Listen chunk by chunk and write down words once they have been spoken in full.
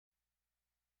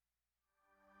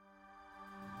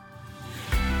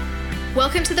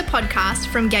Welcome to the podcast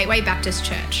from Gateway Baptist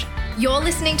Church. You're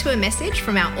listening to a message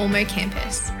from our Ormeau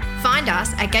campus. Find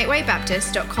us at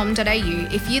gatewaybaptist.com.au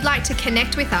if you'd like to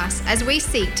connect with us as we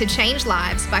seek to change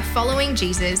lives by following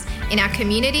Jesus in our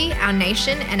community, our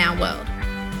nation, and our world.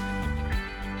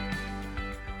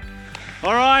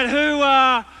 All right,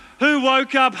 who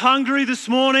woke up hungry this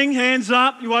morning? Hands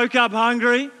up, you woke up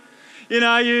hungry. You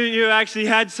know, you actually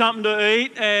had something to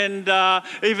eat, and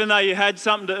even though you had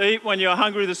something to eat when you were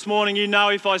hungry this morning, you know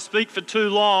if I speak for too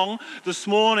long this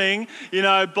morning, you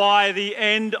know, by the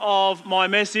end of my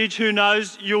message, who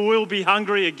knows, you will be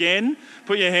hungry again.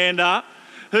 Put your hand up.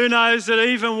 Who knows that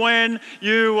even when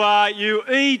you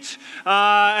eat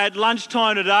at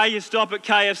lunchtime today, you stop at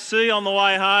KFC on the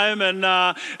way home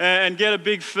and get a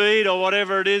big feed or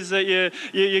whatever it is that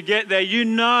you get there, you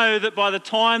know that by the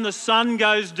time the sun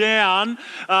goes down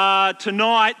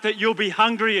tonight that you'll be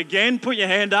hungry again. Put your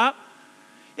hand up.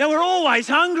 You know, we're always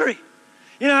hungry.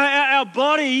 You know, our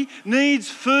body needs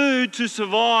food to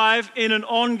survive in an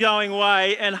ongoing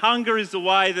way, and hunger is the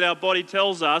way that our body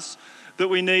tells us that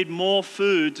we need more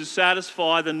food to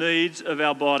satisfy the needs of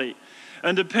our body.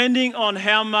 And depending on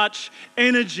how much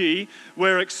energy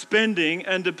we're expending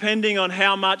and depending on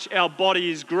how much our body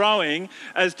is growing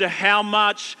as to how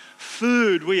much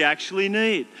food we actually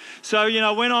need. So, you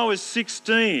know, when I was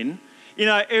 16, you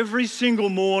know, every single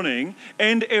morning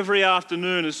and every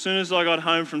afternoon, as soon as I got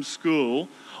home from school,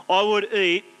 I would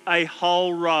eat a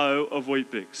whole row of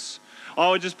Weet-Bix. I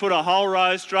would just put a whole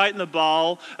row straight in the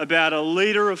bowl, about a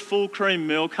litre of full cream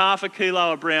milk, half a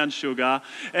kilo of brown sugar,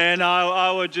 and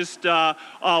I would just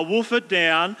wolf it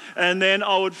down, and then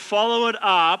I would follow it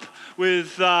up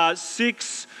with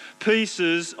 6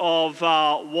 pieces of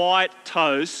white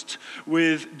toast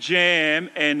with jam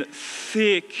and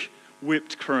thick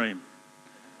whipped cream.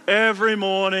 Every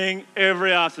morning,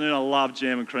 every afternoon. I love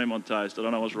jam and cream on toast. I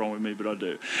don't know what's wrong with me, but I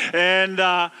do.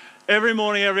 And every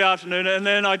morning, every afternoon, and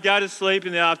then I'd go to sleep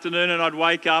in the afternoon and I'd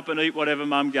wake up and eat whatever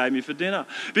Mum gave me for dinner.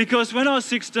 Because when I was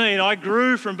 16, I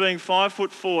grew from being 5'4"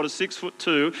 to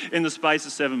 6'2" in the space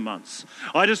of 7 months.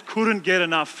 I just couldn't get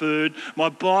enough food. My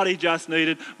body just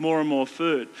needed more and more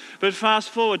food. But fast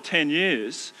forward 10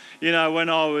 years, you know, when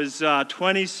I was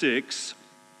 26,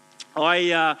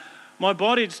 my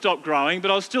body had stopped growing, but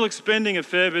I was still expending a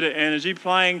fair bit of energy,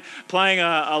 playing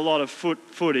a lot of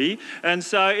footy. And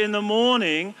so in the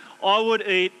morning, I would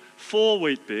eat 4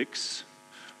 Weet-Bix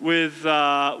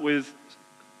with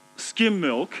skim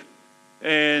milk,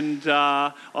 and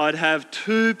I'd have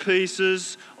 2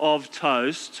 pieces of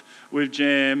toast with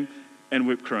jam and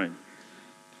whipped cream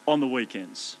on the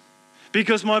weekends.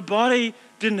 Because my body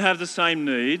didn't have the same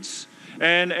needs,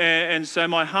 and so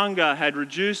my hunger had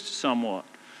reduced somewhat.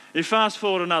 You fast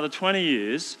forward another 20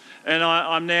 years, and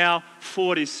I'm now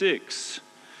 46.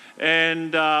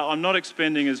 And I'm not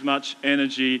expending as much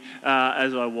energy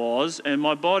as I was, and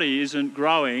my body isn't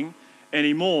growing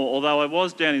anymore, although I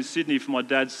was down in Sydney for my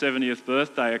dad's 70th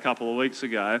birthday a couple of weeks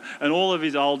ago, and all of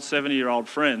his old 70-year-old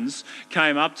friends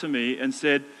came up to me and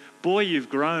said, "Boy, you've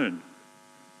grown."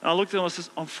 And I looked at them and I said,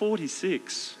 "I'm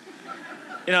 46.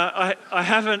 You know, I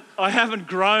haven't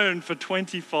grown for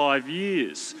 25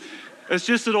 years. It's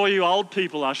just that all you old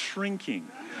people are shrinking."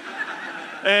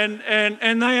 And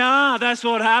they are. That's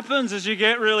what happens as you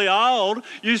get really old.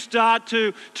 You start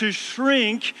to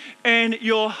shrink, and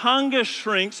your hunger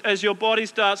shrinks as your body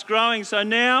starts growing. So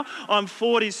now I'm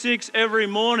 46. Every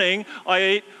morning I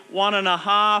eat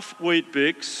 1.5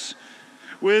 Weet-Bix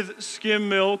with skim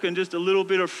milk and just a little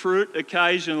bit of fruit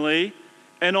occasionally.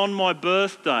 And on my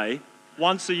birthday,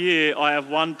 once a year, I have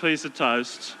 1 piece of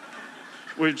toast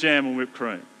with jam and whipped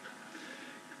cream.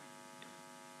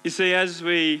 You see, as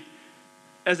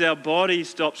our body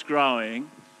stops growing,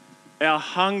 our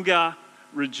hunger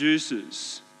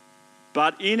reduces.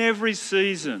 But in every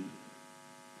season,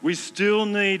 we still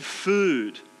need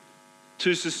food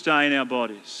to sustain our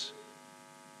bodies.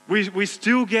 We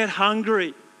still get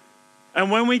hungry. And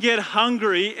when we get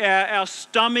hungry, our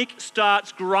stomach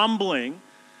starts grumbling,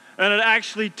 and it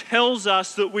actually tells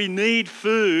us that we need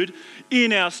food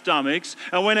in our stomachs.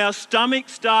 And when our stomach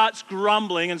starts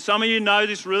grumbling, and some of you know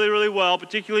this really, really well,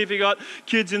 particularly if you've got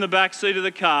kids in the back seat of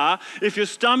the car, if your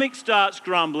stomach starts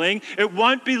grumbling, it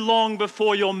won't be long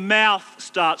before your mouth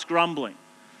starts grumbling.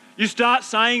 You start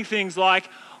saying things like,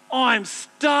 "I'm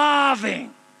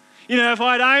starving. You know, if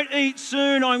I don't eat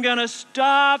soon, I'm going to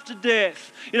starve to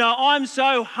death. You know, I'm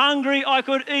so hungry I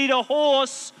could eat a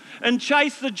horse and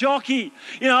chase the jockey.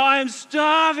 You know, I am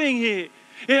starving here.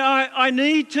 You know, I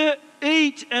need to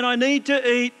eat, and I need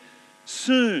to eat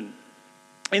soon."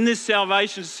 In this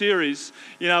salvation series,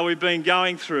 you know, we've been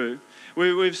going through,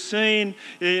 We've seen,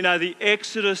 the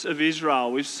exodus of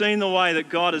Israel. We've seen the way that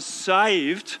God has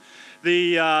saved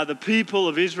the people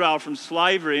of Israel from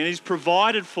slavery, and he's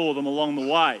provided for them along the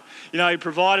way. He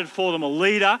provided for them a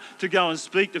leader to go and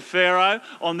speak to Pharaoh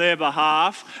on their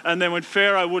behalf, and then when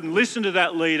Pharaoh wouldn't listen to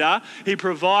that leader, he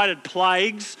provided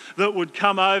plagues that would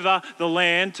come over the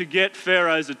land to get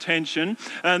Pharaoh's attention.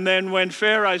 And then when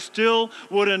Pharaoh still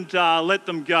wouldn't let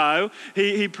them go,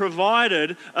 he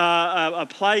provided a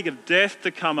plague of death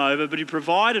to come over, but he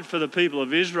provided for the people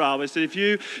of Israel. He said, if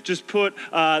you just put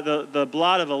the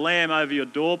blood of a lamb over your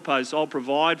doorposts, I'll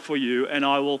provide for you and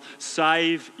I will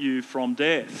save you from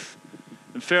death.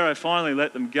 And Pharaoh finally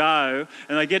let them go,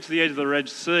 and they get to the edge of the Red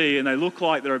Sea and they look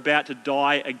like they're about to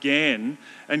die again,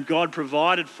 and God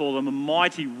provided for them a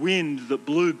mighty wind that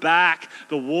blew back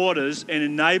the waters and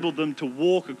enabled them to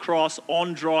walk across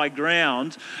on dry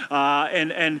ground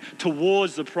and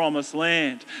towards the promised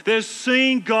land. They've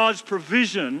seen God's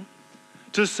provision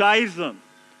to save them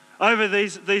over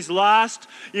these last,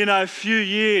 few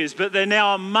years, but they're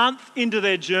now a month into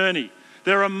their journey.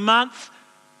 They're a month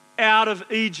out of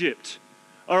Egypt,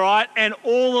 all right? And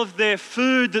all of their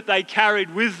food that they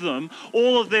carried with them,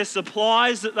 all of their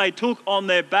supplies that they took on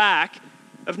their back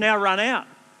have now run out.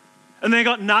 And they've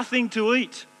got nothing to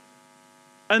eat.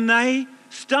 And their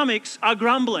stomachs are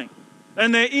grumbling.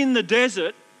 And they're in the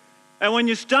desert. And when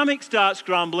your stomach starts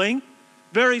grumbling,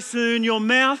 very soon your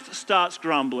mouth starts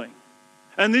grumbling.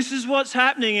 And this is what's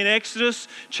happening in Exodus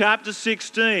chapter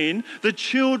 16. The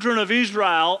children of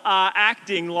Israel are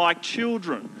acting like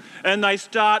children and they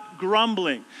start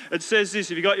grumbling. It says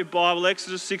this, if you've got your Bible,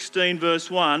 Exodus 16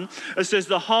 verse 1, it says,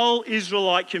 the whole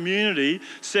Israelite community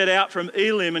set out from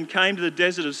Elim and came to the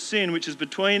desert of Sin, which is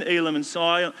between Elim and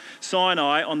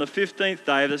Sinai, on the 15th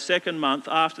day of the second month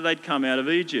after they'd come out of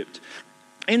Egypt.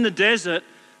 In the desert,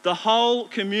 the whole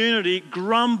community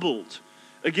grumbled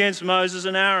against Moses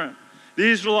and Aaron. The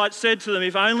Israelites said to them,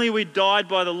 if only we died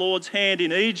by the Lord's hand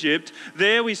in Egypt,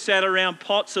 there we sat around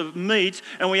pots of meat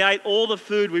and we ate all the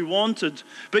food we wanted.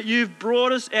 But you've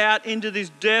brought us out into this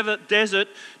desert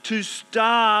to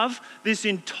starve this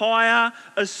entire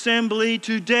assembly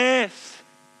to death.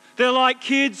 They're like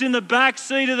kids in the back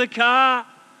seat of the car.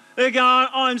 They're going,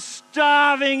 I'm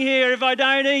starving here. If I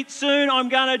don't eat soon, I'm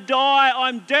going to die.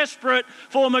 I'm desperate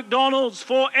for McDonald's,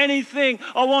 for anything.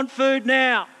 I want food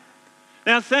now.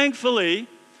 Now, thankfully,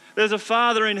 there's a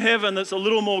Father in heaven that's a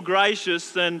little more gracious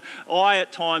than I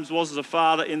at times was as a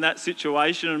father in that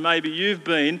situation, and maybe you've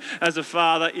been as a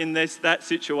father in that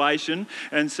situation.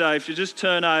 And so if you just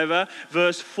turn over,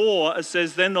 verse 4, it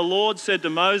says, then the Lord said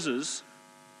to Moses,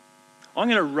 I'm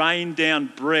going to rain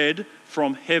down bread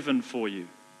from heaven for you.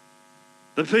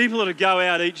 The people are to go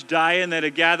out each day and they're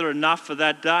to gather enough for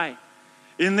that day.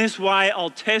 In this way, I'll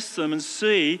test them and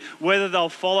see whether they'll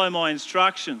follow my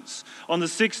instructions. On the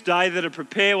sixth day, they're to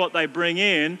prepare what they bring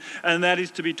in, and that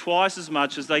is to be twice as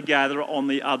much as they gather on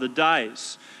the other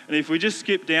days. And if we just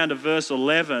skip down to verse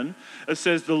 11, it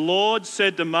says, the Lord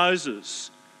said to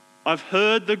Moses, I've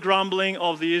heard the grumbling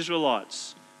of the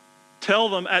Israelites. Tell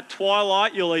them at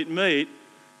twilight you'll eat meat,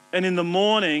 and in the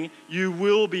morning you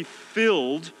will be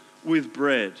filled with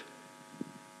bread.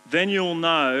 Then you'll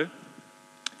know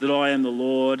that I am the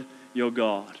Lord your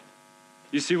God.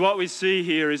 You see, what we see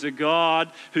here is a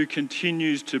God who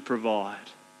continues to provide.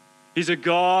 He's a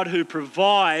God who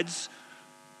provides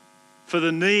for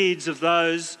the needs of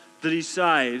those that he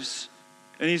saves,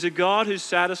 and he's a God who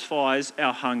satisfies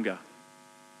our hunger.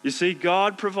 You see,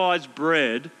 God provides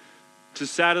bread to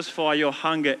satisfy your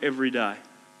hunger every day.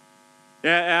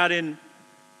 Out in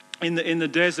the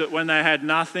desert when they had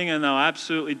nothing and they were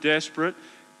absolutely desperate,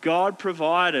 God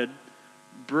provided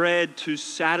bread to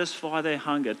satisfy their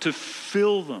hunger, to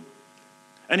fill them.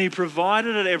 And he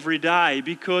provided it every day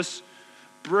because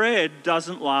bread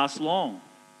doesn't last long.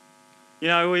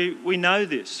 We know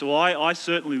this. So I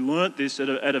certainly learnt this at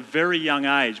a very young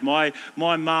age. My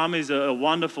mum is a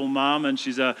wonderful mum and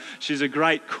she's a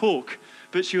great cook,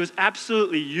 but she was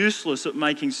absolutely useless at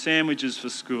making sandwiches for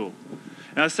school.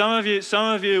 Now, some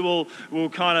of you will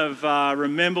kind of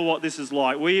remember what this is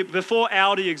like. Before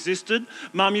Aldi existed,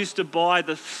 Mum used to buy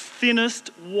the thinnest,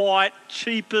 white,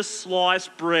 cheapest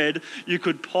sliced bread you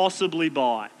could possibly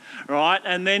buy, right?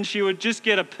 And then she would just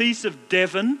get a piece of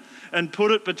Devon and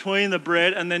put it between the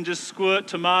bread and then just squirt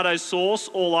tomato sauce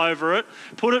all over it,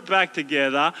 put it back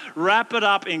together, wrap it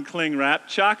up in cling wrap,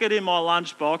 chuck it in my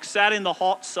lunchbox, sat in the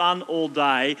hot sun all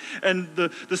day, and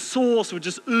the sauce would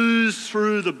just ooze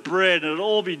through the bread and it'd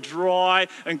all be dry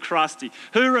and crusty.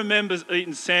 Who remembers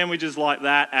eating sandwiches like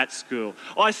that at school?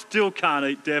 I still can't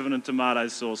eat Devon and tomato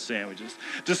sauce sandwiches.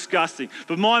 Disgusting.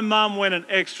 But my mum went an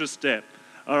extra step.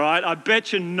 All right, I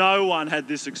bet you no one had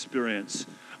this experience.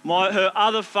 Her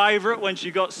other favourite when she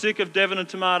got sick of Devon and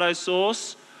tomato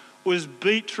sauce was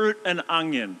beetroot and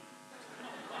onion.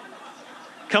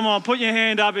 Come on, put your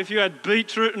hand up if you had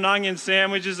beetroot and onion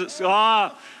sandwiches at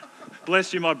school.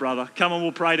 Bless you, my brother. Come on,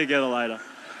 we'll pray together later.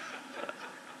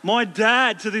 My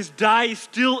dad, to this day,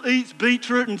 still eats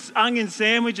beetroot and onion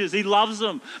sandwiches. He loves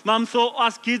them. Mum thought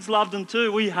us kids loved them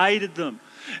too. We hated them.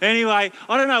 Anyway,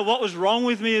 I don't know what was wrong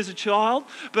with me as a child,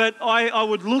 but I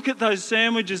would look at those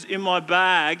sandwiches in my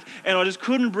bag and I just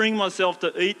couldn't bring myself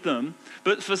to eat them.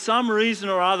 But for some reason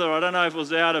or other, I don't know if it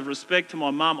was out of respect to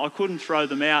my mum, I couldn't throw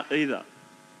them out either.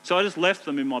 So I just left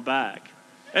them in my bag.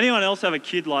 Anyone else have a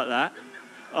kid like that?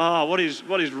 Oh, what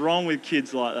is wrong with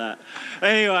kids like that?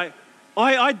 Anyway,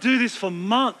 I do this for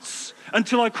months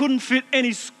until I couldn't fit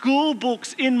any school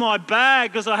books in my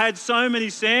bag because I had so many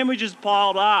sandwiches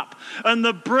piled up. And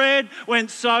the bread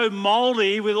went so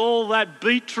mouldy with all that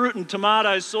beetroot and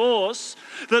tomato sauce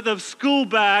that the school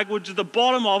bag, the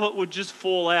bottom of it would just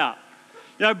fall out.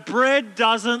 You know, bread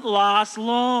doesn't last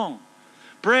long.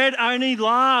 Bread only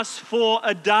lasts for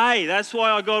a day. That's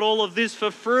why I got all of this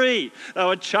for free. They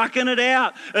were chucking it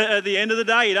out at the end of the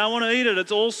day. You don't want to eat it.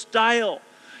 It's all stale.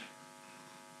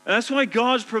 And that's why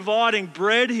God's providing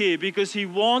bread here, because he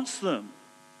wants them.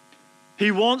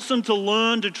 He wants them to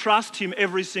learn to trust him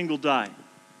every single day.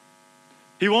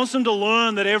 He wants them to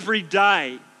learn that every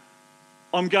day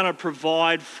I'm going to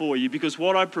provide for you, because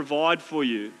what I provide for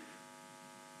you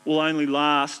will only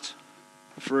last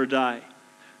for a day.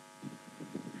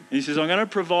 And he says, I'm going to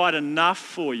provide enough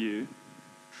for you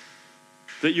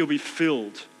that you'll be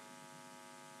filled.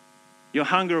 Your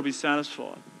hunger will be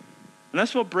satisfied. And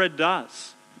that's what bread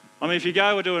does. I mean, if you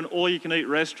go to an all-you-can-eat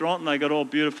restaurant and they got all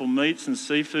beautiful meats and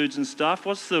seafoods and stuff,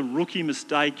 what's the rookie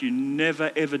mistake you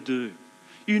never, ever do?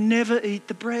 You never eat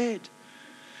the bread,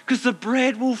 because the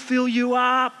bread will fill you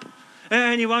up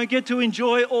and you won't get to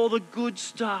enjoy all the good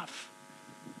stuff.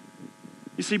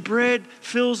 You see, bread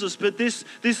fills us, but this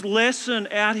lesson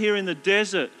out here in the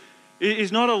desert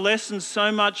is not a lesson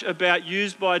so much about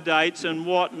use-by dates and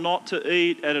what not to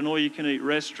eat at an all-you-can-eat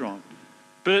restaurant.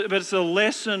 But it's a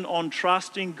lesson on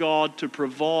trusting God to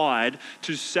provide,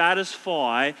 to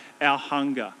satisfy our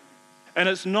hunger. And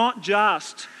it's not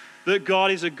just that God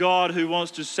is a God who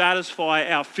wants to satisfy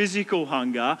our physical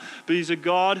hunger, but he's a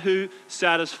God who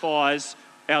satisfies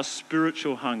our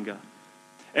spiritual hunger.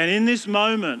 And in this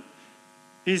moment,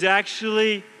 he's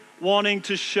actually wanting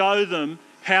to show them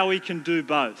how he can do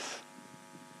both.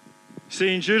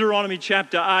 See, in Deuteronomy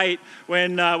chapter 8,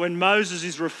 when Moses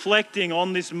is reflecting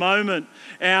on this moment,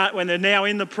 when they're now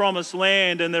in the promised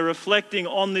land and they're reflecting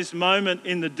on this moment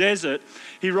in the desert,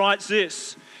 he writes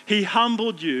this: he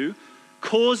humbled you,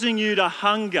 causing you to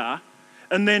hunger,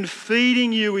 and then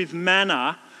feeding you with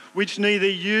manna, which neither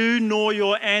you nor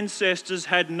your ancestors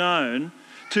had known,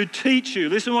 to teach you.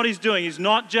 Listen what he's doing. He's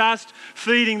not just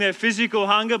feeding their physical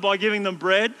hunger by giving them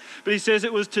bread, but he says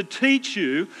it was to teach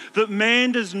you that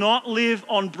man does not live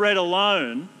on bread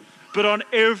alone, but on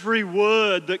every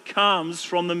word that comes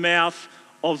from the mouth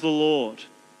of the Lord.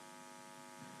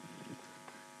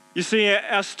 You see,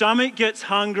 our stomach gets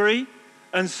hungry,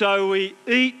 and so we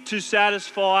eat to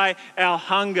satisfy our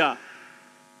hunger.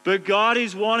 But God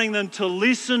is wanting them to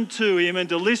listen to him and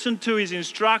to listen to his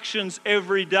instructions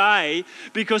every day,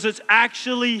 because it's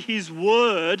actually his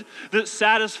word that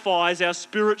satisfies our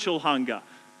spiritual hunger.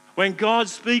 When God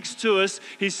speaks to us,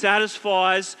 he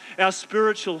satisfies our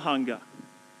spiritual hunger.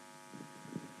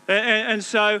 And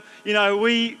so, you know,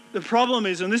 the problem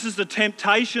is, and this is the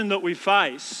temptation that we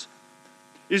face,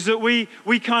 is that we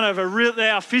kind of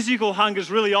our physical hunger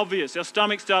is really obvious. Our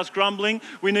stomach starts grumbling,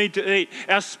 we need to eat.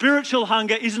 Our spiritual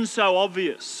hunger isn't so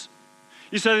obvious.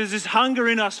 You say there's this hunger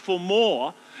in us for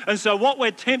more, and so what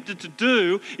we're tempted to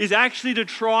do is actually to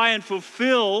try and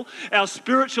fulfill our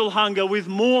spiritual hunger with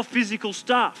more physical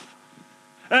stuff.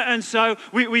 And so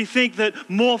we think that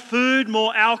more food,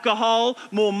 more alcohol,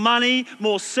 more money,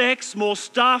 more sex, more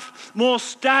stuff, more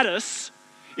status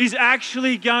is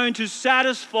actually going to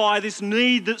satisfy this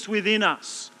need that's within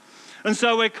us. And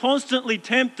so we're constantly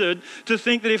tempted to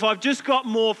think that if I've just got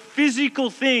more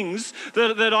physical things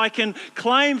that I can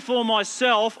claim for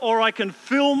myself, or I can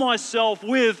fill myself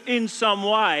with in some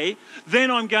way, then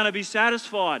I'm going to be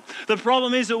satisfied. The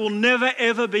problem is it will never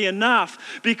ever be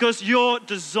enough, because you're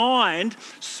designed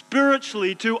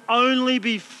spiritually to only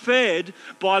be fed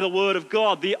by the Word of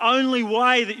God. The only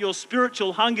way that your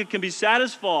spiritual hunger can be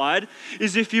satisfied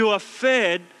is if you are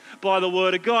fed by the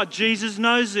word of God. Jesus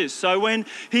knows this. So when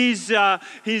he's out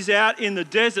in the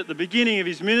desert, the beginning of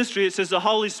his ministry, it says the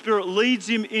Holy Spirit leads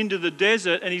him into the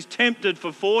desert and he's tempted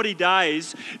for 40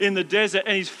 days in the desert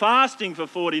and he's fasting for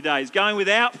 40 days, going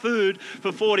without food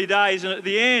for 40 days. And at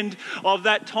the end of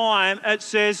that time, it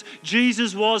says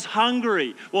Jesus was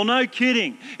hungry. Well, no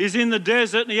kidding. He's in the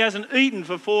desert and he hasn't eaten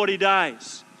for 40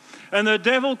 days. And the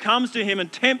devil comes to him and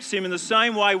tempts him in the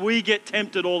same way we get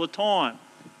tempted all the time.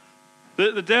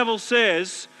 The devil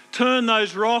says, turn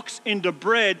those rocks into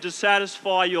bread to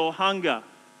satisfy your hunger.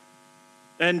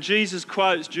 And Jesus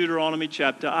quotes Deuteronomy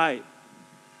chapter 8.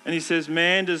 And he says,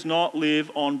 man does not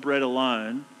live on bread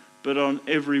alone, but on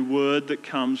every word that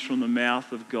comes from the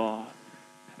mouth of God.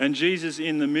 And Jesus,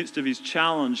 in the midst of his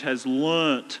challenge, has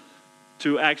learnt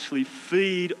to actually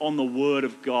feed on the word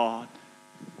of God.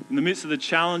 In the midst of the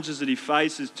challenges that he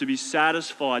faces, to be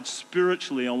satisfied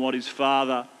spiritually on what his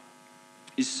Father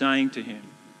is saying to him.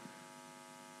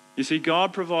 You see,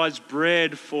 God provides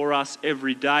bread for us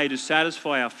every day to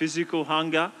satisfy our physical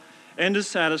hunger and to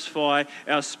satisfy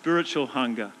our spiritual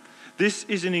hunger. This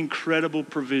is an incredible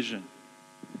provision.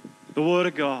 The Word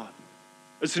of God.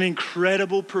 It's an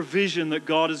incredible provision that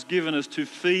God has given us to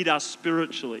feed us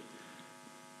spiritually.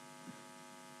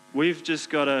 We've just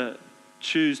got to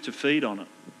choose to feed on it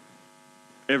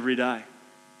every day.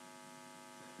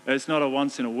 It's not a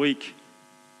once in a week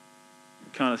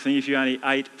kind of thing. If you only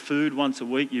ate food once a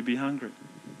week, you'd be hungry.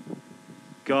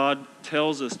 God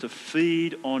tells us to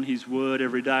feed on his word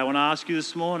every day. I want to ask you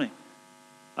this morning,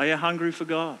 are you hungry for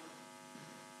God?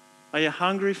 Are you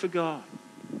hungry for God?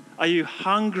 Are you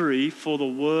hungry for the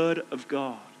word of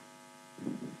God?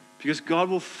 Because God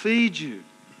will feed you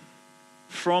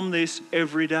from this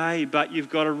every day, but you've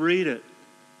got to read it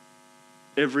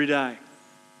every day.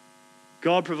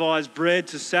 God provides bread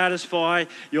to satisfy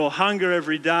your hunger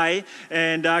every day,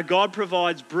 and God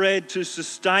provides bread to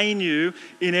sustain you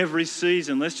in every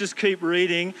season. Let's just keep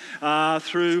reading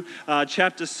through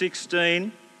chapter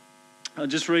 16. I'll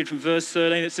just read from verse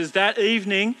 13. It says, that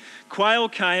evening quail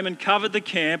came and covered the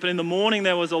camp, and in the morning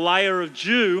there was a layer of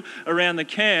dew around the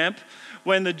camp.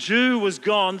 When the dew was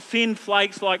gone, thin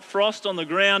flakes like frost on the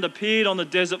ground appeared on the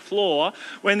desert floor.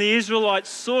 When the Israelites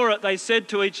saw it, they said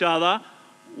to each other,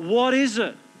 what is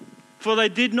it? For they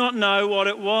did not know what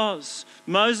it was.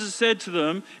 Moses said to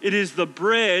them, it is the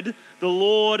bread the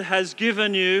Lord has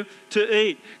given you to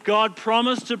eat. God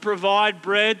promised to provide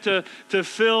bread to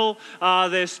fill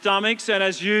their stomachs, and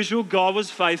as usual, God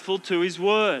was faithful to his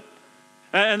word.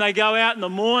 And they go out in the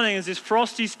morning, there's this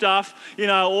frosty stuff,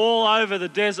 all over the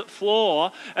desert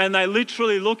floor, and they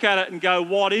literally look at it and go,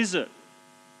 what is it?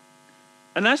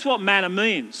 And that's what manna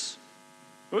means.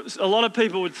 A lot of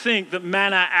people would think that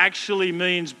manna actually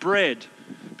means bread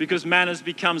because manna's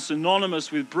become synonymous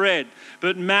with bread.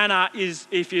 But manna is,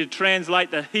 if you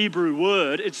translate the Hebrew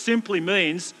word, it simply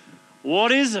means,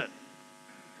 what is it?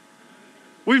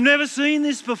 We've never seen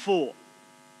this before.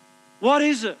 What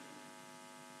is it?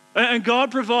 And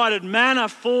God provided manna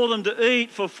for them to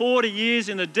eat for 40 years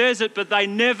in the desert, but they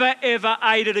never ever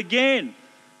ate it again.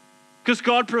 Because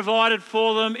God provided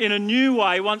for them in a new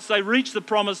way once they reached the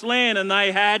promised land and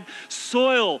they had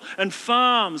soil and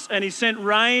farms and he sent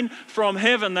rain from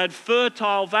heaven. They had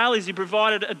fertile valleys. He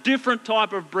provided a different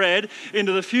type of bread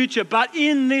into the future. But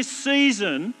in this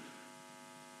season,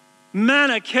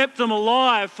 manna kept them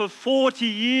alive for 40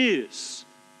 years.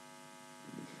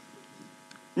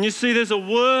 And you see, there's a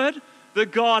word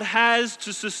that God has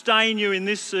to sustain you in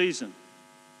this season.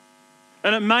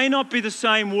 And it may not be the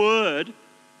same word.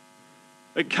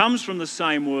 It comes from the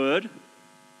same word,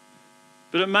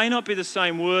 but it may not be the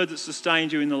same word that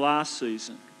sustained you in the last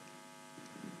season.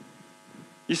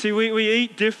 You see, we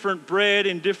eat different bread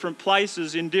in different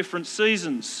places in different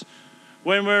seasons.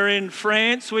 When we're in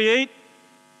France, we eat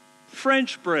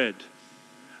French bread.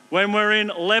 When we're in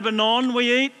Lebanon,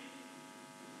 we eat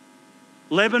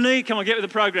Lebanese. Come on, get with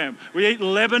the program. We eat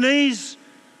Lebanese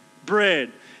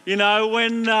bread. When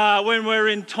we're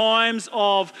in times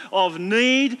of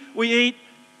need, we eat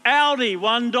Aldi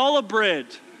 $1 bread.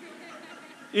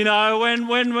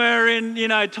 When we're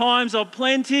in, times of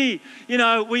plenty,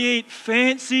 we eat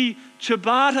fancy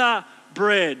ciabatta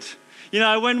bread.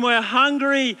 When we're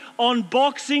hungry on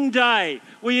Boxing Day,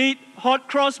 we eat hot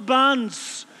cross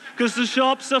buns because the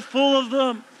shops are full of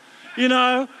them.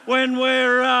 When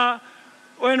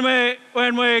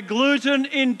we're gluten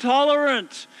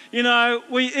intolerant,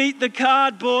 we eat the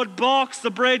cardboard box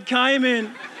the bread came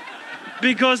in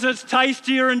because it's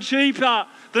tastier and cheaper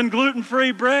than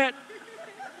gluten-free bread.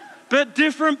 But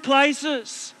different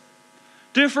places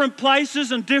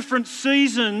and different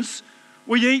seasons,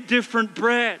 we eat different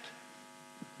bread.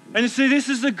 And you see, this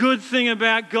is the good thing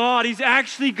about God. He's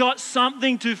actually got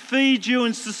something to feed you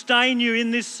and sustain you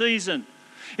in this season.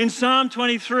 In Psalm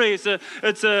 23,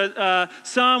 it's a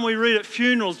psalm we read at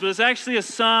funerals, but it's actually a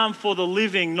psalm for the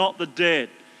living, not the dead.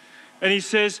 And he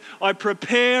says, I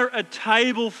prepare a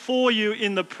table for you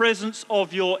in the presence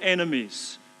of your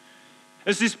enemies.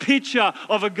 It's this picture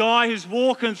of a guy who's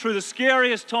walking through the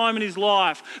scariest time in his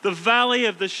life, the valley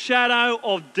of the shadow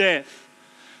of death.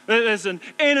 There's an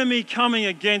enemy coming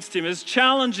against him. There's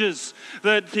challenges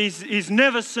that he's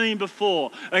never seen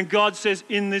before. And God says,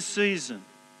 in this season,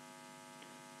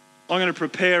 I'm going to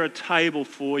prepare a table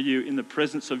for you in the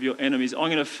presence of your enemies. I'm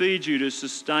going to feed you to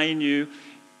sustain you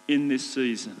in this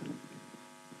season.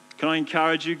 Can I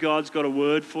encourage you? God's got a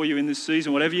word for you in this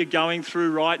season. Whatever you're going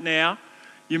through right now,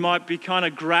 you might be kind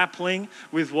of grappling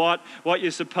with what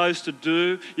you're supposed to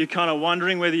do. You're kind of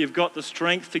wondering whether you've got the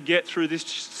strength to get through this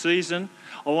season.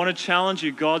 I want to challenge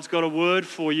you. God's got a word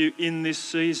for you in this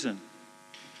season.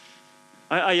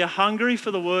 Are you hungry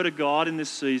for the word of God in this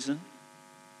season?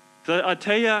 So I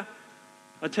tell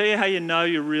you how you know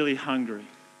you're really hungry.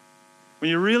 When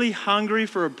you're really hungry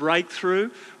for a breakthrough,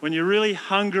 when you're really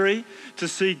hungry to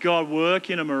see God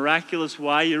work in a miraculous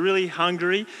way, you're really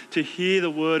hungry to hear the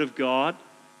word of God.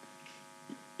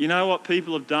 You know what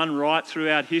people have done right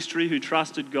throughout history who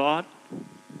trusted God?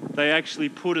 They actually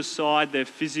put aside their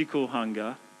physical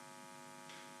hunger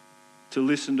to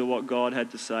listen to what God had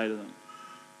to say to them.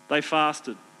 They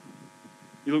fasted.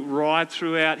 You look right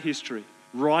throughout history,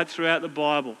 right throughout the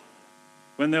Bible.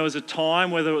 When there was a time,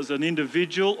 whether it was an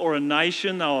individual or a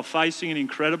nation, they were facing an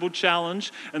incredible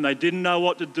challenge and they didn't know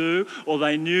what to do, or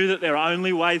they knew that their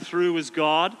only way through was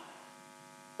God,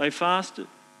 they fasted.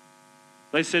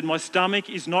 They said, my stomach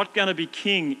is not going to be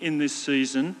king in this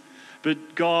season,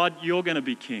 but God, you're going to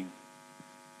be king.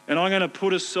 And I'm going to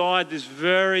put aside this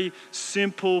very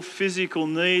simple physical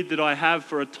need that I have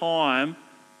for a time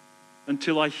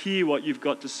until I hear what you've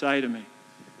got to say to me,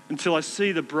 until I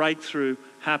see the breakthrough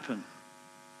happen.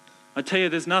 I tell you,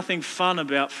 there's nothing fun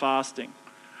about fasting.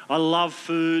 I love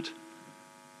food.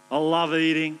 I love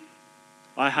eating.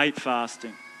 I hate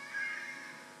fasting.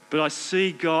 But I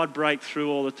see God break through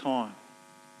all the time.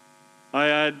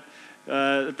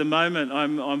 At the moment,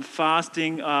 I'm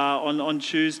fasting on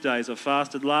Tuesdays. I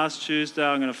fasted last Tuesday.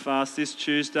 I'm going to fast this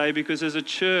Tuesday because as a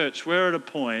church, we're at a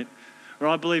point where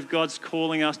I believe God's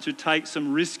calling us to take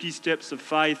some risky steps of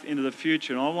faith into the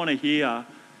future. And I want to hear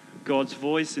God's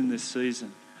voice in this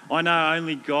season. I know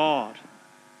only God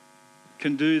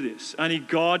can do this. Only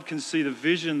God can see the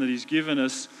vision that He's given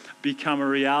us become a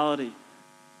reality.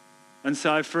 And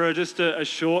so for just a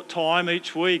short time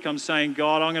each week, I'm saying,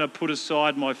 God, I'm going to put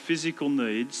aside my physical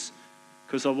needs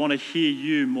because I want to hear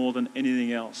you more than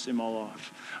anything else in my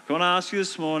life. I want to ask you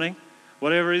this morning,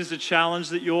 whatever is the challenge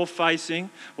that you're facing,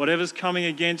 whatever's coming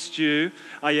against you,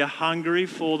 are you hungry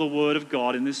for the word of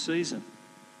God in this season?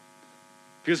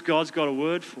 Because God's got a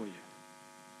word for you.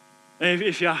 And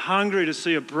if you're hungry to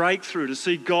see a breakthrough, to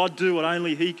see God do what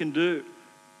only He can do,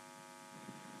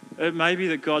 it may be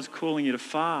that God's calling you to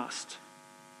fast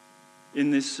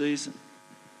in this season.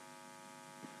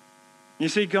 You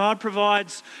see, God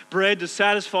provides bread to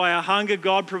satisfy our hunger.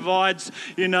 God provides,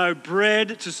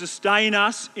 bread to sustain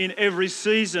us in every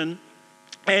season.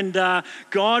 And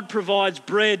God provides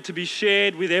bread to be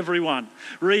shared with everyone.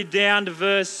 Read down to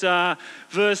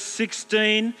verse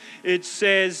 16. It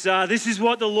says, this is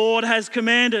what the Lord has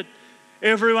commanded.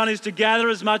 Everyone is to gather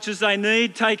as much as they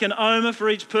need. Take an omer for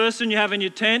each person you have in your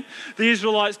tent. The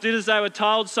Israelites did as they were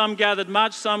told. Some gathered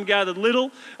much, some gathered little.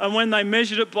 And when they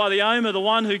measured it by the omer, the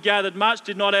one who gathered much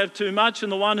did not have too much,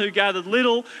 and the one who gathered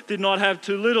little did not have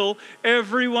too little.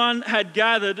 Everyone had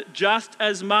gathered just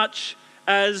as much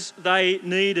as they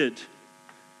needed.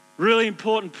 Really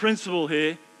important principle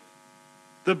here.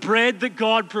 The bread that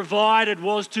God provided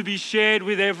was to be shared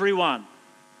with everyone.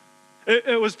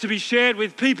 It was to be shared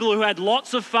with people who had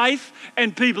lots of faith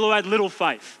and people who had little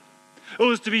faith. It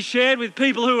was to be shared with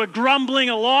people who were grumbling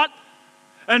a lot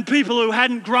and people who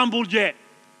hadn't grumbled yet.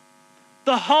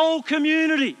 The whole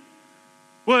community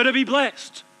were to be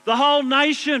blessed. The whole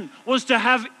nation was to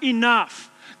have enough.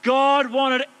 God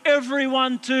wanted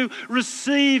everyone to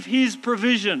receive His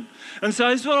provision. And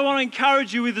so this is what I want to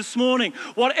encourage you with this morning.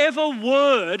 Whatever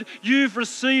word you've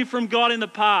received from God in the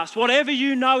past, whatever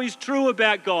you know is true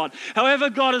about God,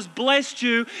 however God has blessed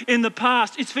you in the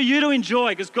past, it's for you to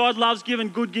enjoy because God loves giving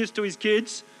good gifts to His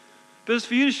kids, but it's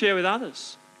for you to share with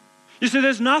others. You see,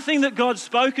 there's nothing that God's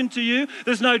spoken to you,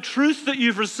 there's no truth that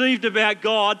you've received about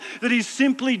God that is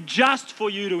simply just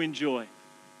for you to enjoy.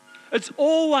 It's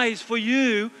always for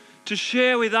you to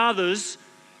share with others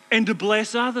and to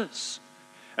bless others.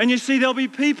 And you see, there'll be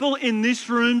people in this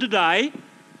room today,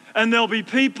 and there'll be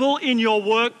people in your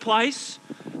workplace,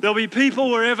 there'll be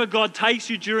people wherever God takes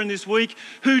you during this week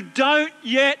who don't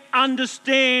yet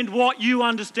understand what you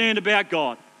understand about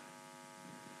God.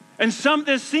 And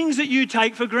there's things that you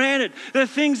take for granted. There are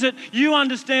things that you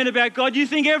understand about God you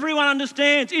think everyone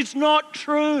understands. It's not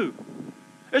true.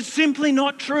 It's simply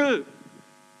not true.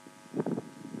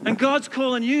 And God's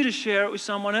calling you to share it with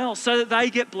someone else so that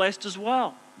they get blessed as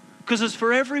well, because it's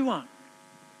for everyone.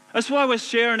 That's why we're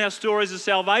sharing our stories of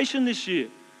salvation this year,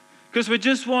 because we're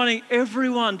just wanting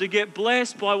everyone to get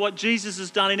blessed by what Jesus has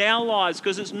done in our lives,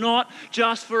 because it's not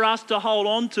just for us to hold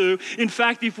on to. In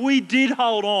fact, if we did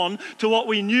hold on to what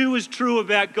we knew was true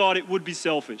about God, it would be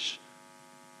selfish.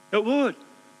 It would.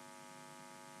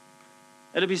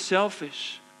 It'd be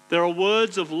selfish. There are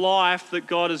words of life that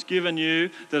God has given you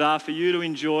that are for you to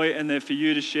enjoy, and they're for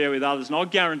you to share with others. And I'll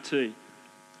guarantee,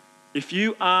 if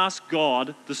you ask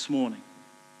God this morning,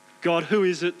 God, who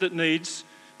is it that needs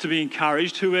to be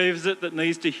encouraged? Who is it that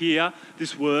needs to hear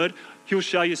this word? He'll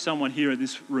show you someone here in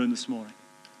this room this morning.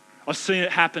 I've seen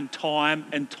it happen time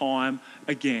and time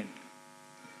again.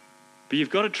 But you've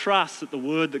got to trust that the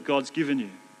word that God's given you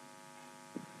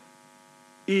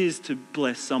is to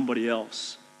bless somebody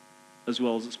else as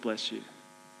well as it's blessed you.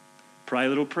 Pray a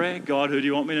little prayer. God, who do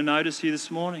you want me to notice here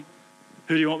this morning?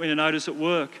 Who do you want me to notice at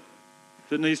work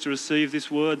that needs to receive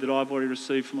this word that I've already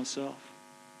received for myself?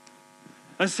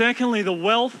 And secondly, the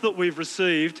wealth that we've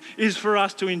received is for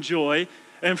us to enjoy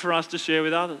and for us to share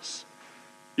with others.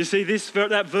 You see,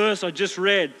 that verse I just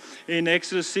read in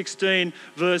Exodus 16,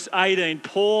 verse 18,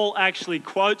 Paul actually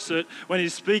quotes it when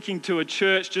he's speaking to a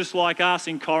church just like us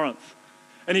in Corinth.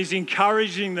 And he's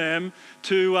encouraging them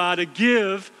to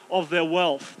give of their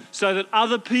wealth so that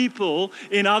other people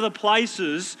in other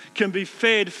places can be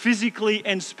fed physically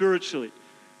and spiritually.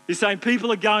 He's saying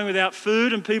people are going without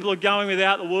food and people are going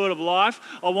without the word of life.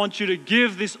 I want you to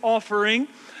give this offering,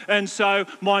 and so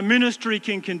my ministry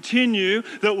can continue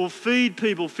that will feed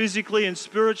people physically and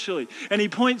spiritually. And he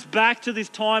points back to this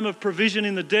time of provision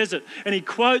in the desert, and he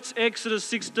quotes Exodus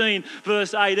 16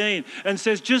 verse 18 and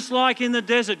says, just like in the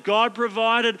desert, God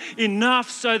provided enough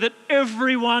so that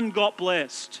everyone got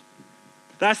blessed.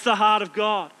 That's the heart of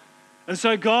God. And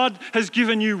so God has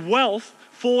given you wealth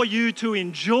for you to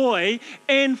enjoy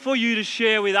and for you to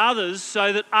share with others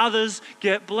so that others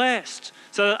get blessed,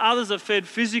 so that others are fed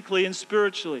physically and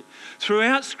spiritually.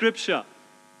 Throughout Scripture,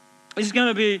 this is going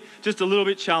to be just a little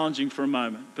bit challenging for a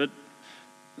moment, but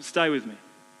stay with me.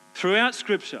 Throughout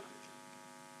Scripture,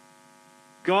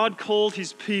 God called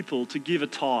his people to give a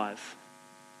tithe,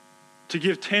 to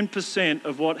give 10%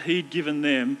 of what he'd given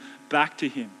them back to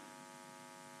him.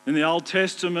 In the Old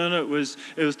Testament, it was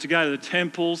to go to the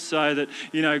temple so that,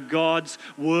 God's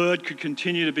word could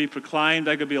continue to be proclaimed.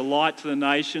 They could be a light to the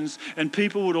nations. And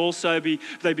people would also be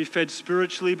fed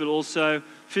spiritually, but also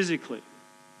physically.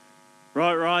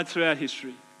 Right throughout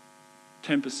history,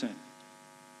 10%.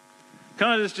 Can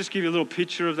I just give you a little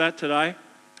picture of that today?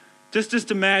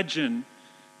 Just imagine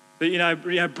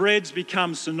that, bread's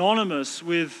become synonymous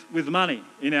with money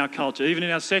in our culture. Even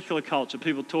in our secular culture,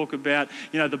 people talk about,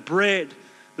 the bread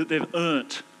that they've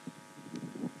earned.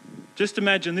 Just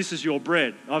imagine this is your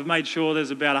bread. I've made sure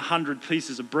there's about 100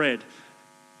 pieces of bread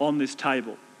on this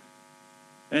table.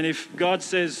 And if God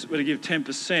says we're to give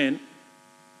 10%,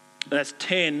 that's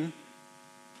 10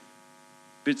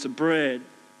 bits of bread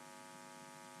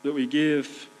that we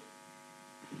give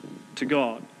to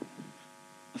God.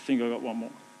 I think I got one more.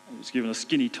 I was given a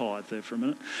skinny tithe there for a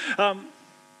minute.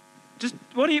 Just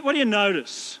what do you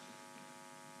notice?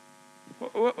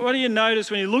 What do you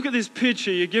notice when you look at this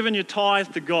picture? You're giving your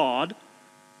tithe to God.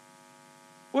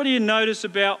 What do you notice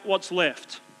about what's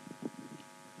left?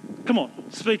 Come on,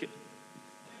 speak it.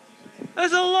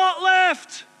 There's a lot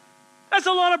left. That's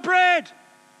a lot of bread.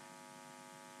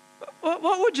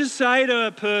 What would you say to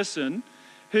a person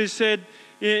who said,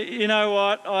 you know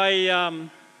what, I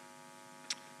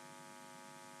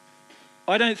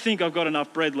don't think I've got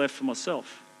enough bread left for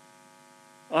myself.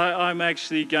 I'm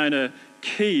actually going to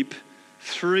keep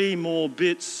 3 more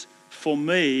bits for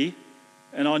me,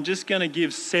 and I'm just going to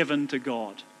give 7 to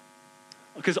God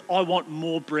because I want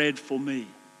more bread for me.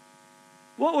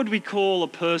 What would we call a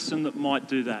person that might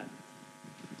do that?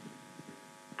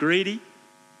 Greedy?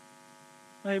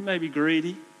 Maybe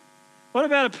greedy. What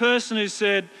about a person who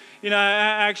said,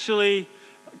 actually,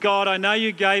 God, I know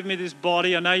you gave me this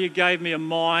body. I know you gave me a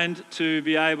mind to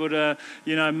be able to,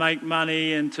 make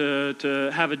money and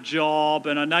to have a job.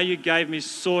 And I know you gave me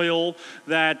soil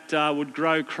that would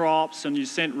grow crops, and you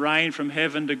sent rain from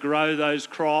heaven to grow those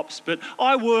crops. But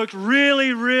I worked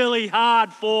really, really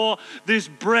hard for this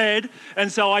bread,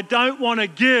 and so I don't want to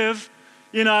give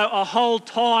a whole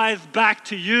tithe back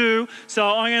to you. So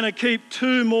I'm going to keep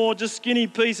 2 more just skinny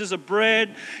pieces of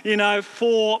bread,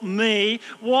 for me.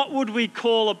 What would we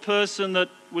call a person that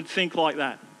would think like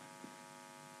that?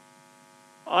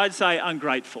 I'd say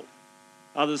ungrateful.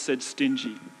 Others said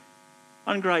stingy.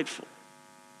 Ungrateful,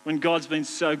 when God's been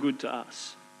so good to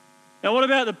us. Now, what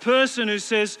about the person who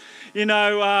says, who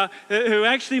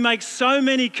actually makes so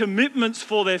many commitments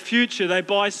for their future? They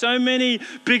buy so many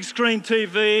big screen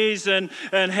TVs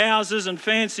and houses and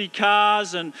fancy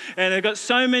cars, and they've got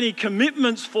so many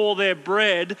commitments for their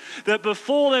bread that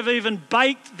before they've even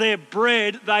baked their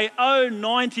bread, they owe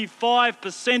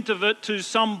 95% of it to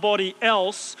somebody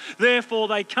else. Therefore,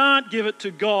 they can't give it to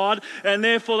God, and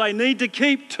therefore they need to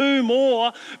keep 2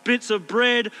 more bits of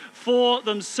bread for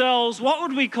themselves. What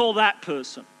would we call that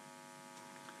person?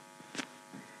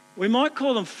 We might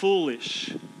call them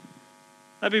foolish.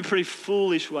 That'd be a pretty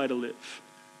foolish way to live.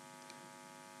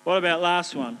 What about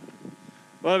last one?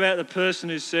 What about the person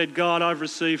who said, God, I've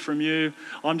received from you.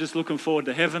 I'm just looking forward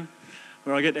to heaven,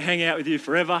 where I get to hang out with you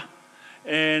forever.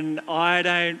 And I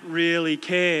don't really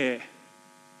care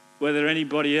whether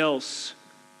anybody else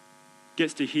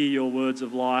gets to hear your words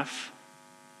of life.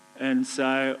 And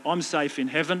so I'm safe in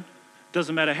heaven.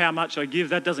 Doesn't matter how much I give,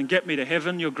 that doesn't get me to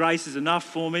heaven. Your grace is enough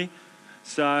for me.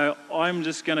 So I'm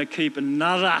just going to keep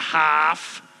another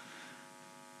half,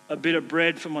 a bit of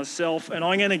bread for myself, and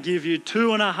I'm going to give you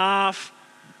 2.5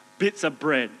 bits of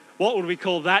bread. What would we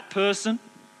call that person?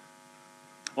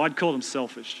 I'd call them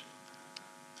selfish.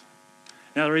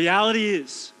 Now the reality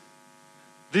is,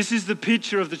 this is the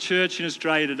picture of the church in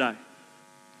Australia today.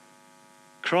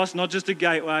 Across, not just a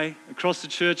Gateway, across the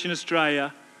church in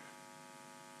Australia,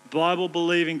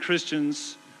 Bible-believing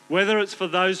Christians, whether it's for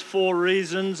those 4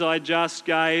 reasons I just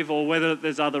gave or whether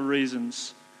there's other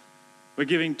reasons, we're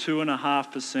giving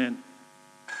 2.5%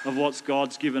 of what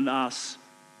God's given us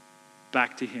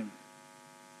back to him.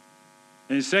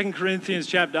 In 2 Corinthians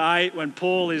chapter 8, when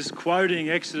Paul is quoting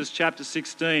Exodus chapter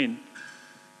 16,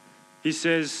 he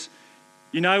says,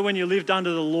 when you lived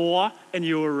under the law and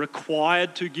you were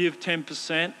required to give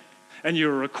 10%, and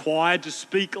you're required to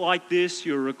speak like this,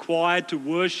 you're required to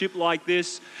worship like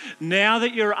this. Now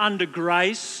that you're under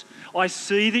grace, I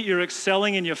see that you're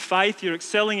excelling in your faith, you're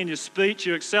excelling in your speech,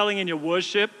 you're excelling in your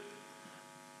worship.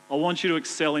 I want you to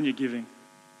excel in your giving.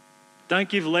 Don't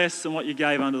give less than what you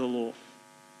gave under the law.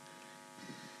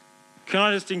 Can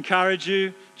I just encourage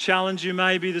you, challenge you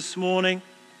maybe this morning,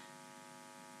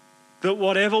 that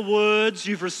whatever words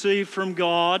you've received from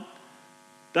God,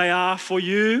 they are for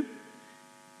you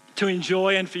to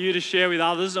enjoy and for you to share with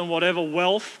others, and whatever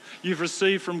wealth you've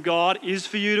received from God is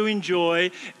for you to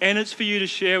enjoy, and it's for you to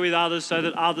share with others so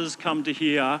that others come to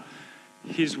hear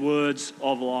his words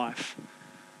of life.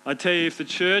 I tell you, if the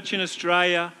church in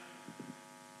Australia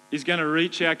is going to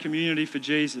reach our community for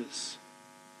Jesus,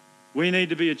 we need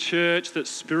to be a church that's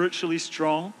spiritually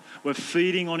strong. We're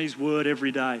feeding on his word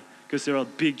every day because there are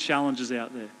big challenges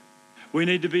out there. We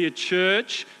need to be a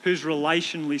church who's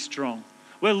relationally strong.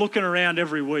 We're looking around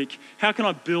every week. How can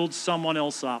I build someone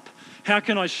else up? How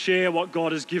can I share what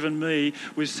God has given me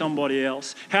with somebody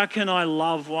else? How can I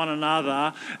love one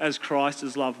another as Christ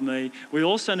has loved me? We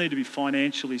also need to be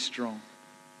financially strong.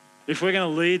 If we're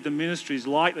going to lead the ministries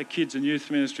like the kids and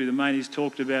youth ministry that Manny's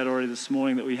talked about already this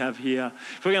morning that we have here,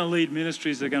 if we're going to lead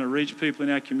ministries that are going to reach people in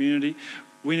our community,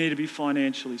 we need to be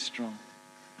financially strong.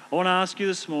 I want to ask you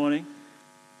this morning,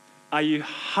 are you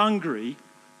hungry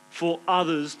for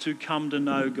others to come to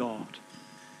know God?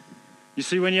 You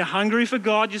see, when you're hungry for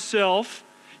God yourself,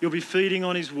 you'll be feeding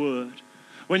on his word.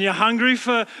 When you're hungry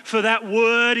for that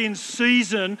word in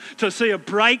season to see a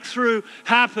breakthrough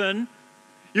happen,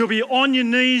 you'll be on your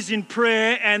knees in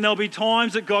prayer, and there'll be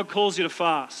times that God calls you to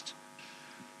fast.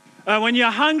 When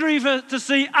you're hungry to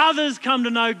see others come to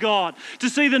know God, to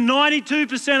see the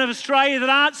 92% of Australia that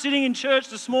aren't sitting in church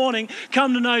this morning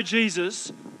come to know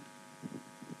Jesus,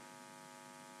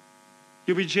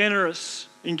 you'll be generous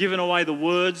in giving away the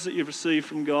words that you've received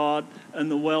from God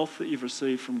and the wealth that you've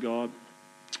received from God.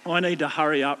 I need to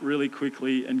hurry up really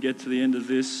quickly and get to the end of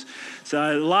this.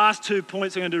 So the last 2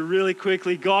 points I'm going to do really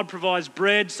quickly. God provides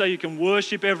bread so you can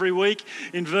worship every week.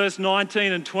 In verse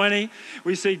 19 and 20,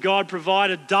 we see God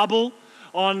provided double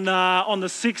on the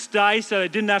 6th day so they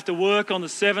didn't have to work on the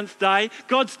 7th day.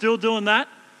 God's still doing that.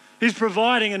 He's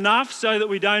providing enough so that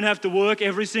we don't have to work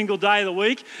every single day of the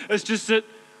week. It's just that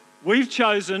we've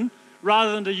chosen,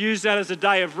 rather than to use that as a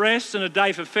day of rest and a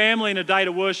day for family and a day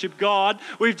to worship God,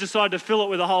 we've decided to fill it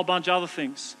with a whole bunch of other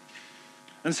things.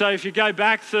 And so if you go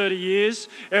back 30 years,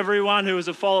 everyone who was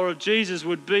a follower of Jesus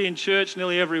would be in church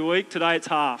nearly every week. Today it's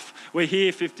half. We're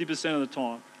here 50% of the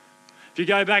time. If you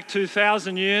go back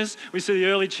 2,000 years, we see the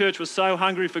early church was so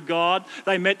hungry for God,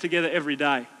 they met together every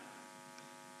day.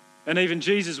 And even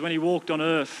Jesus, when he walked on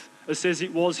earth, it says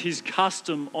it was his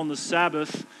custom on the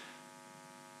Sabbath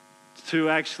to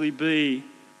actually be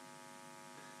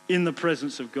in the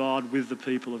presence of God with the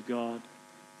people of God.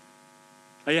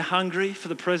 Are you hungry for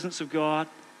the presence of God?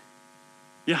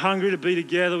 You're hungry to be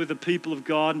together with the people of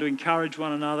God and to encourage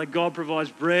one another. God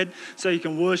provides bread so you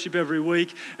can worship every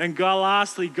week. And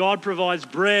lastly, God provides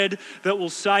bread that will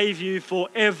save you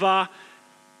forever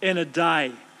and a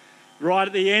day. Right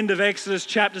at the end of Exodus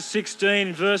chapter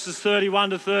 16, verses 31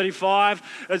 to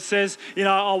 35, it says,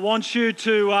 I want you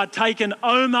to take an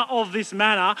omer of this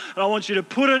manna and I want you to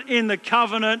put it in the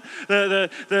covenant,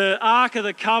 the Ark of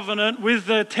the Covenant with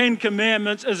the 10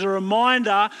 Commandments as a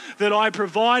reminder that I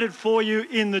provided for you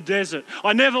in the desert.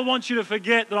 I never want you to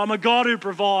forget that I'm a God who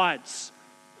provides.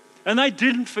 And they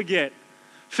didn't forget.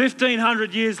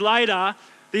 1,500 years later,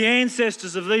 the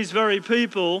ancestors of these very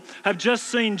people have just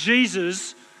seen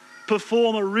Jesus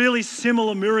perform a really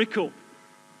similar miracle.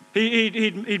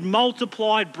 He'd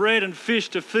multiplied bread and fish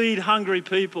to feed hungry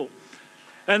people.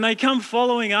 And they come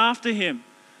following after him.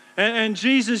 And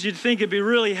Jesus, you'd think, would be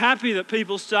really happy that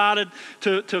people started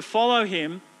to follow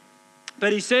him.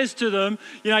 But he says to them,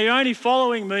 you're only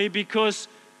following me because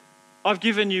I've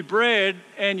given you bread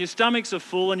and your stomachs are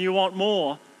full and you want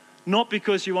more, not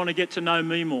because you want to get to know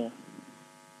me more.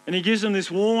 And he gives them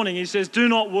this warning. He says, do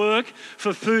not work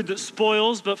for food that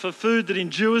spoils, but for food that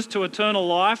endures to eternal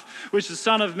life, which the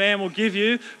Son of Man will give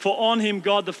you. For on him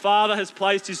God the Father has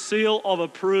placed his seal of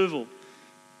approval.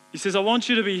 He says, I want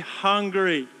you to be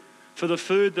hungry for the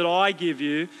food that I give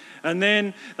you. And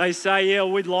then they say, yeah,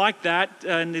 we'd like that.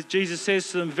 And Jesus says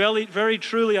to them, very, very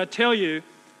truly, I tell you,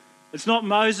 it's not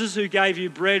Moses who gave you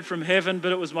bread from heaven,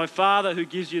 but it was my Father who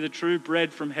gives you the true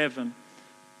bread from heaven.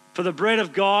 For the bread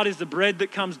of God is the bread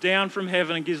that comes down from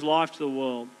heaven and gives life to the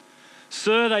world.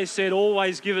 Sir, they said,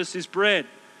 always give us this bread.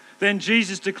 Then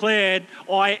Jesus declared,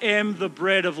 I am the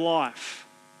bread of life.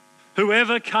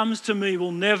 Whoever comes to me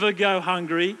will never go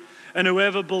hungry, and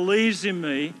whoever believes in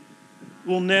me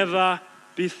will never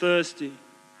be thirsty.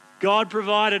 God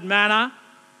provided manna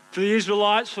for the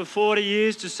Israelites for 40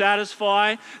 years to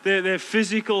satisfy their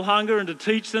physical hunger and to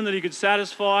teach them that he could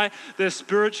satisfy their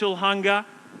spiritual hunger.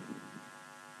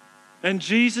 And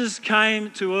Jesus came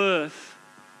to earth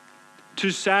to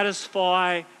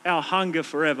satisfy our hunger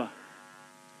forever.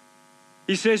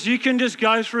 He says you can just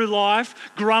go through life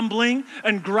grumbling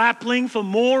and grappling for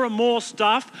more and more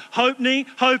stuff, hoping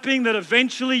that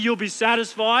eventually you'll be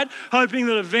satisfied, hoping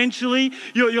that eventually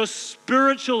your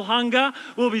spiritual hunger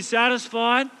will be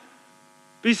satisfied.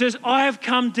 But he says, I have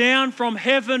come down from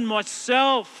heaven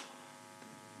myself.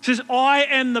 He says, I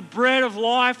am the bread of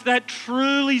life that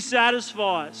truly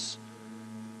satisfies.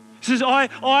 He says,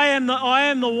 I am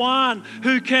the one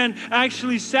who can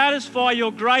actually satisfy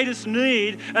your greatest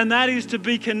need, and that is to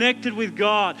be connected with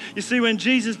God. You see, when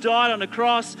Jesus died on the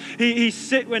cross,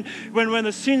 when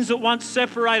the sins that once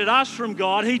separated us from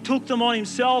God, he took them on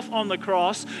himself on the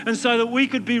cross, and so that we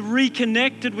could be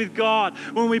reconnected with God.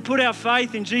 When we put our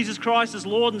faith in Jesus Christ as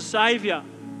Lord and Saviour,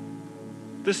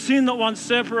 the sin that once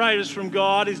separated us from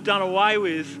God is done away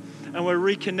with, and we're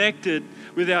reconnected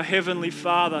with our Heavenly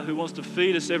Father who wants to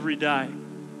feed us every day.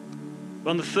 But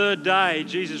on the third day,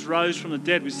 Jesus rose from the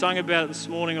dead. We sung about it this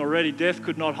morning already. Death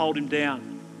could not hold him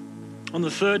down. On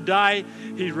the third day,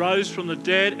 he rose from the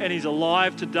dead and he's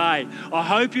alive today. I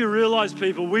hope you realize,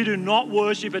 people, we do not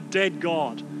worship a dead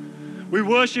God. We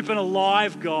worship an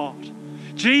alive God.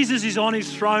 Jesus is on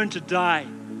his throne today.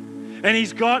 And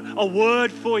he's got a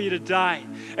word for you today.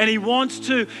 And he wants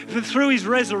to, through his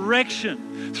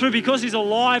resurrection, because he's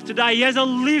alive today, he has a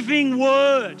living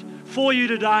word for you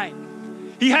today.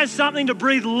 He has something to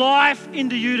breathe life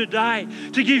into you today,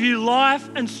 to give you life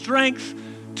and strength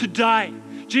today.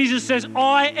 Jesus says,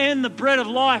 I am the bread of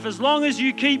life. As long as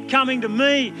you keep coming to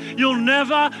me, you'll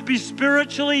never be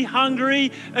spiritually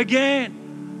hungry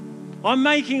again. I'm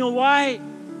making a way.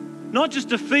 Not just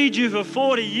to feed you for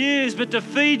 40 years, but to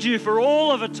feed you for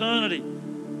all of eternity.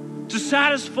 To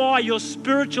satisfy your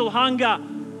spiritual hunger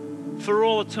for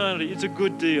all eternity. It's a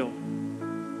good deal.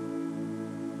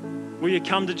 Will you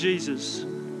come to Jesus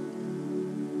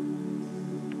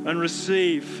and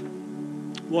receive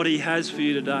what he has for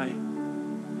you today?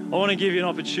 I want to give you an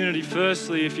opportunity,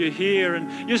 firstly, if you're here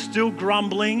and you're still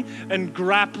grumbling and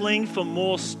grappling for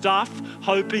more stuff,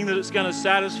 hoping that it's going to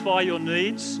satisfy your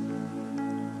needs,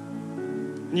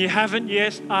 and you haven't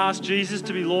yet asked Jesus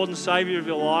to be Lord and Saviour of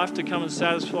your life, to come and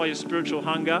satisfy your spiritual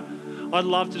hunger, I'd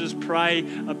love to just pray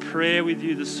a prayer with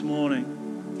you this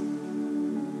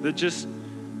morning that just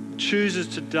chooses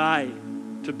today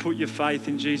to put your faith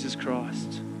in Jesus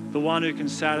Christ, the one who can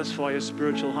satisfy your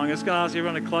spiritual hunger. I'm just going to ask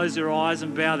everyone to close their eyes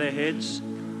and bow their heads.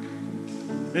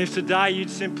 And if today you'd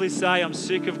simply say, I'm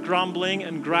sick of grumbling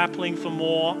and grappling for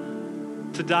more,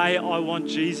 today I want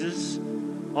Jesus.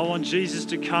 I want Jesus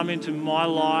to come into my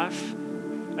life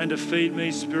and to feed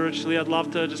me spiritually. I'd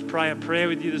love to just pray a prayer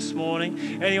with you this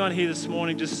morning. Anyone here this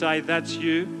morning, just say, that's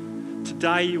you.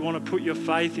 Today you want to put your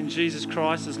faith in Jesus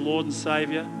Christ as Lord and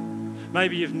Saviour.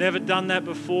 Maybe you've never done that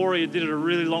before, or you did it a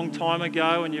really long time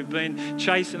ago and you've been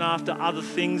chasing after other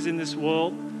things in this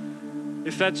world.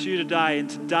 If that's you today, and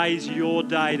today's your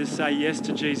day to say yes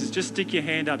to Jesus, just stick your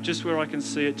hand up just where I can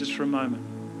see it just for a moment.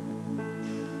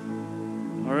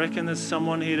 I reckon there's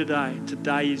someone here today.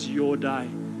 Today is your day.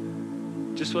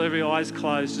 Just with every eye's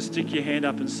closed, just stick your hand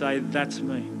up and say, that's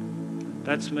me.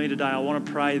 That's me today. I want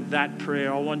to pray that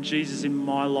prayer. I want Jesus in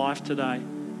my life today.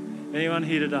 Anyone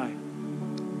here today?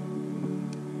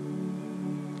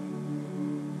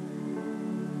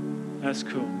 That's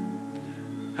cool.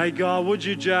 Hey God, would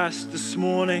you just this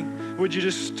morning, would you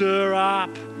just stir up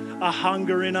a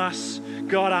hunger in us?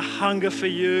 God, a hunger for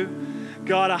you.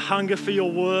 God, a hunger for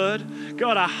your word.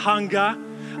 God, a hunger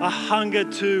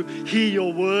to hear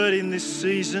your word in this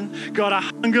season. God, a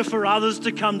hunger for others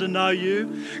to come to know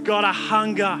you. God, a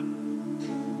hunger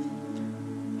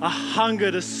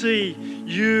to see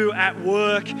you at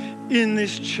work in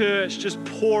this church, just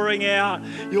pouring out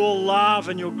your love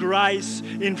and your grace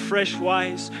in fresh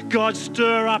ways. God,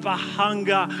 stir up a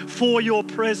hunger for your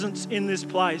presence in this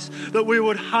place, that we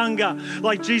would hunger,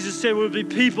 like Jesus said, we would be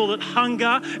people that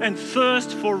hunger and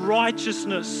thirst for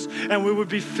righteousness, and we would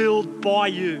be filled by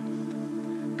you.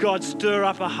 God, stir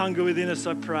up a hunger within us,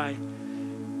 I pray,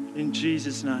 in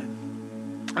Jesus'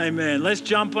 name. Amen. Let's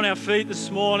jump on our feet this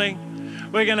morning.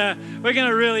 We're gonna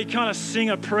really kind of sing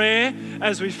a prayer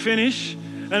as we finish.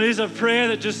 And it is a prayer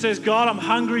that just says, God, I'm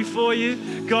hungry for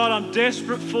you. God, I'm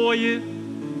desperate for you.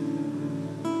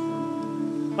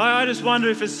 I just wonder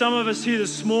if there's some of us here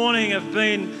this morning have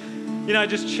been,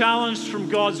 just challenged from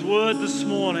God's word this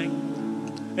morning.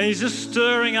 And he's just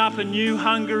stirring up a new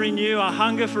hunger in you, a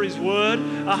hunger for his word,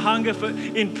 a hunger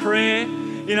in prayer,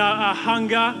 a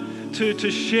hunger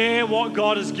to share what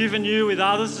God has given you with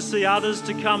others, to see others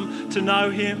to come to know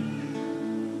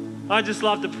him. I just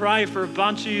love to pray for a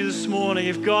bunch of you this morning.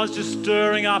 If God's just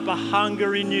stirring up a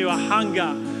hunger in you, a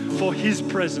hunger for his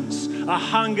presence, a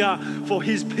hunger for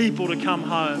his people to come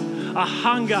home, a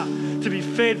hunger to be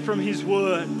fed from his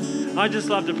word. I just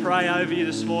love to pray over you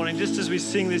this morning. Just as we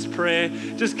sing this prayer,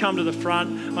 just come to the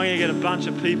front. I'm going to get a bunch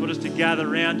of people just to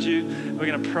gather around you. We're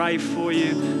going to pray for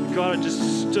you. God,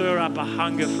 just stir up a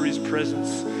hunger for his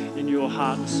presence in your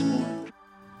heart this morning.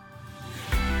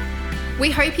 We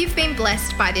hope you've been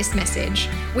blessed by this message.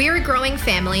 We are a growing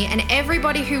family and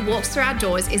everybody who walks through our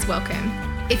doors is welcome.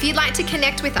 If you'd like to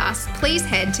connect with us, please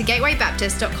head to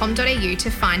gatewaybaptist.com.au to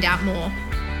find out more.